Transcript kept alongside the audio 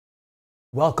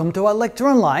Welcome to our lecture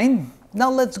online.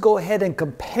 Now let's go ahead and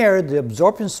compare the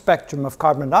absorption spectrum of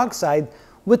carbon dioxide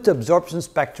with the absorption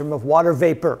spectrum of water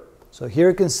vapor. So here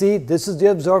you can see this is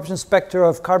the absorption spectrum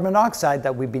of carbon dioxide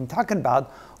that we've been talking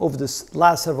about over the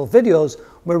last several videos,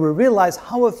 where we realize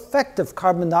how effective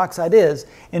carbon dioxide is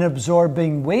in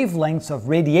absorbing wavelengths of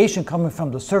radiation coming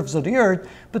from the surface of the Earth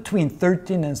between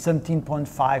 13 and 17.5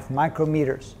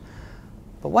 micrometers.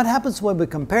 But what happens when we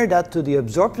compare that to the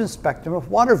absorption spectrum of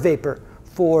water vapor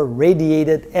for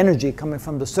radiated energy coming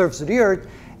from the surface of the Earth?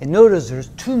 And notice there's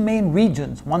two main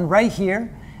regions, one right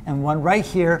here and one right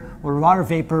here, where water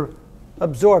vapor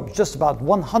absorbs just about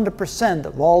 100%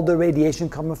 of all the radiation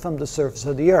coming from the surface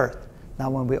of the Earth. Now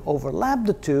when we overlap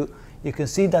the two, you can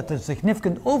see that there's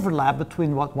significant overlap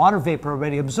between what water vapor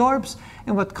already absorbs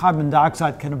and what carbon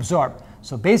dioxide can absorb.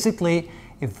 So basically,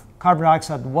 if carbon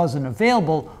dioxide wasn't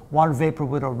available, water vapor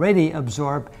would already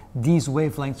absorb these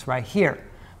wavelengths right here.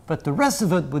 But the rest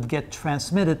of it would get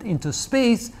transmitted into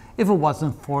space if it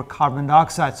wasn't for carbon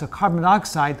dioxide. So carbon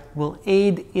dioxide will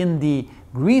aid in the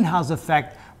greenhouse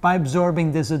effect by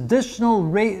absorbing this additional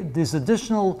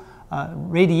radiation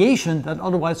that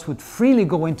otherwise would freely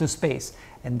go into space.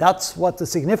 And that's what the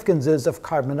significance is of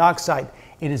carbon dioxide.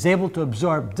 It is able to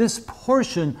absorb this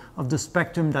portion of the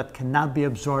spectrum that cannot be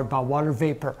absorbed by water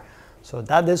vapor. So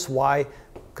that is why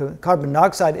carbon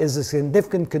dioxide is a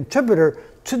significant contributor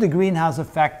to the greenhouse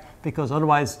effect, because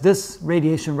otherwise this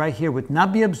radiation right here would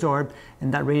not be absorbed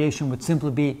and that radiation would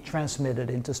simply be transmitted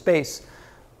into space.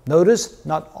 Notice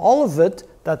not all of it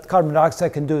that carbon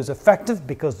dioxide can do is effective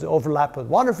because of the overlap with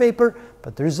water vapor,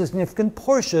 but there is a significant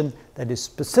portion that is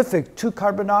specific to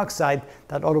carbon dioxide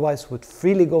that otherwise would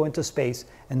freely go into space,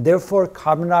 and therefore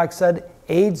carbon dioxide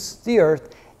aids the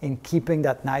Earth in keeping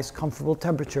that nice comfortable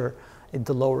temperature at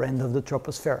the lower end of the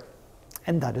troposphere.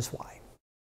 And that is why.